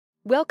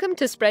Welcome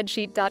to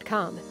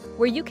Spreadsheet.com,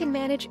 where you can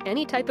manage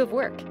any type of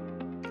work.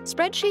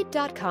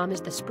 Spreadsheet.com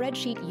is the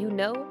spreadsheet you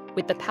know,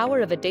 with the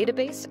power of a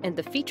database and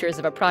the features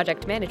of a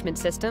project management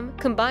system,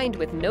 combined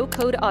with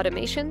no-code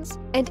automations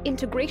and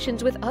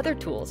integrations with other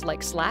tools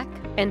like Slack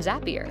and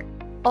Zapier,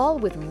 all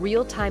with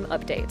real-time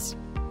updates.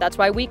 That's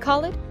why we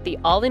call it the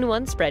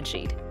all-in-one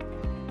spreadsheet.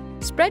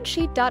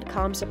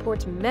 Spreadsheet.com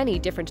supports many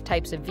different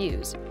types of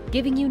views,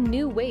 giving you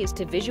new ways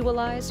to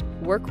visualize,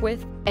 work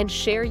with, and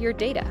share your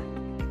data.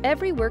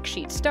 Every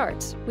worksheet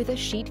starts with a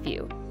sheet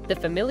view, the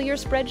familiar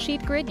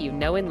spreadsheet grid you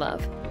know and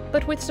love.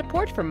 But with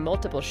support for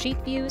multiple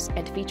sheet views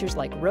and features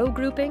like row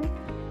grouping,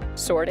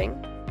 sorting,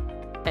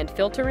 and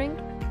filtering,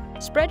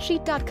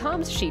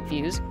 Spreadsheet.com's sheet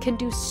views can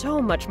do so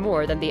much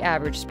more than the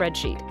average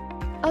spreadsheet.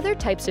 Other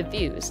types of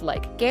views,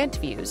 like Gantt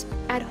views,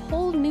 add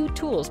whole new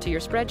tools to your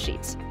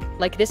spreadsheets,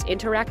 like this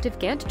interactive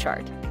Gantt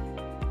chart.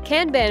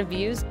 Kanban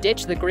views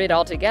ditch the grid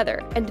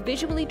altogether and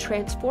visually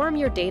transform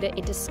your data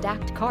into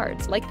stacked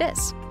cards like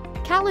this.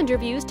 Calendar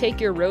views take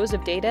your rows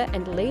of data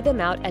and lay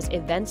them out as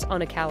events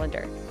on a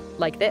calendar,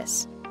 like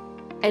this.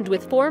 And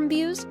with form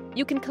views,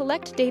 you can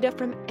collect data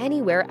from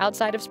anywhere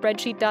outside of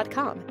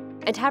Spreadsheet.com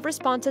and have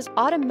responses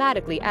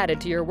automatically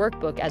added to your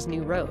workbook as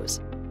new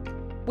rows.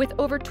 With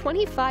over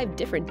 25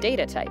 different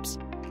data types,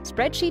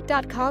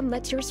 Spreadsheet.com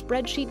lets your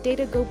spreadsheet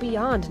data go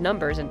beyond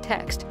numbers and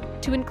text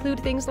to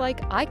include things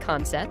like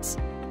icon sets,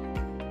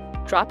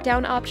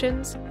 drop-down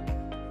options,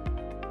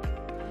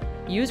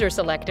 user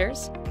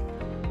selectors,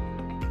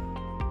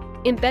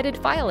 embedded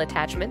file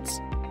attachments,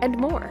 and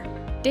more.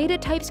 Data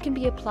types can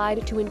be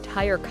applied to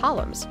entire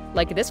columns,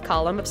 like this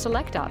column of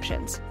select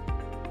options,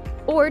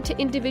 or to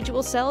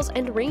individual cells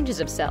and ranges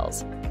of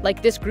cells,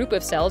 like this group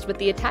of cells with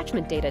the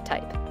attachment data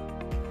type.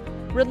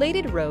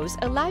 Related rows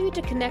allow you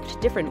to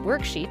connect different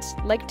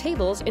worksheets, like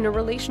tables in a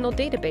relational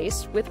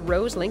database with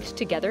rows linked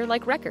together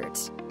like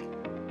records.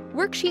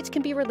 Worksheets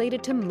can be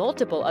related to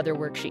multiple other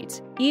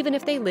worksheets, even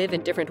if they live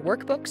in different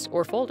workbooks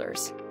or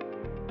folders.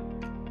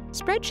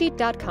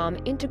 Spreadsheet.com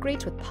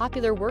integrates with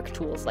popular work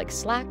tools like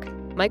Slack,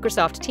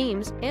 Microsoft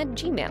Teams, and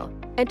Gmail,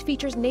 and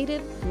features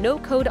native,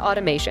 no-code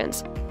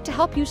automations to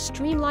help you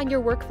streamline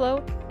your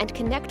workflow and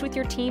connect with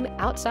your team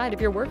outside of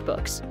your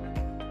workbooks.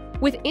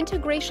 With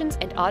integrations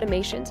and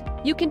automations,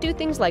 you can do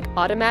things like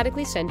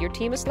automatically send your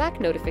team a Slack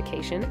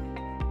notification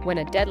when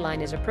a deadline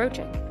is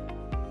approaching,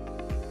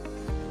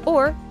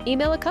 or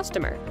email a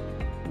customer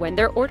when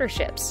their order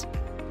ships.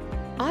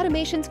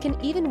 Automations can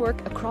even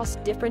work across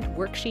different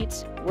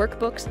worksheets,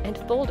 workbooks, and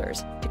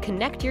folders to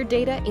connect your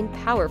data in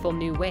powerful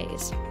new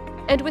ways.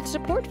 And with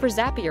support for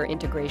Zapier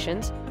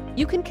integrations,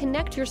 you can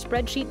connect your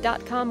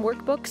Spreadsheet.com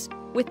workbooks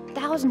with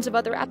thousands of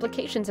other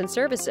applications and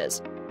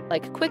services,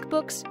 like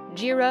QuickBooks,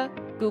 Jira,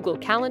 Google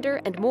Calendar,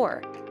 and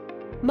more.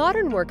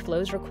 Modern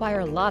workflows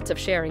require lots of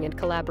sharing and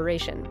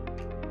collaboration,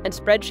 and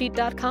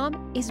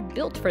Spreadsheet.com is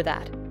built for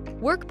that.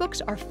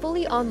 Workbooks are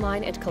fully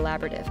online and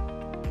collaborative.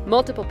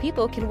 Multiple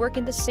people can work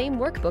in the same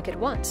workbook at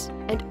once,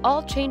 and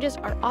all changes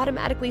are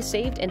automatically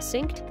saved and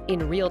synced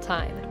in real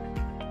time.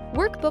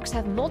 Workbooks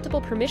have multiple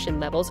permission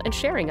levels and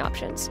sharing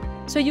options,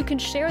 so you can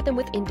share them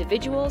with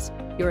individuals,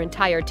 your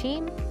entire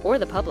team, or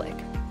the public.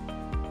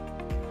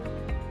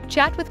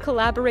 Chat with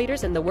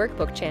collaborators in the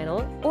Workbook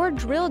channel, or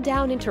drill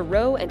down into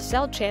row and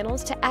cell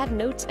channels to add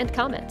notes and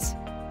comments.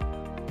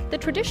 The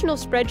traditional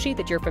spreadsheet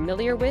that you're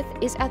familiar with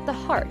is at the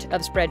heart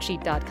of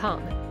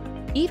Spreadsheet.com.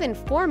 Even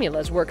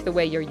formulas work the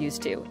way you're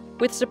used to,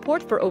 with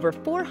support for over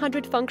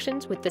 400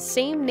 functions with the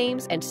same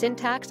names and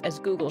syntax as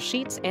Google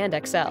Sheets and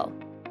Excel.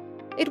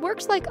 It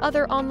works like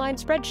other online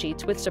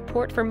spreadsheets with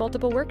support for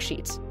multiple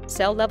worksheets,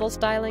 cell-level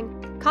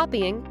styling,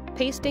 copying,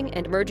 pasting,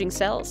 and merging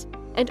cells,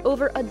 and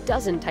over a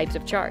dozen types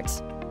of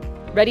charts.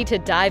 Ready to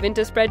dive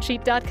into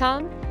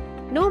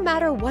Spreadsheet.com? No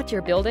matter what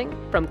you're building,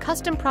 from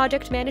custom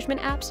project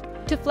management apps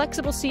to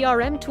flexible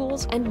CRM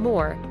tools and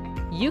more,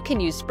 you can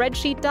use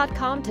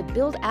Spreadsheet.com to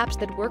build apps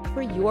that work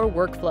for your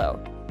workflow.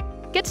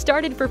 Get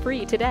started for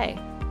free today.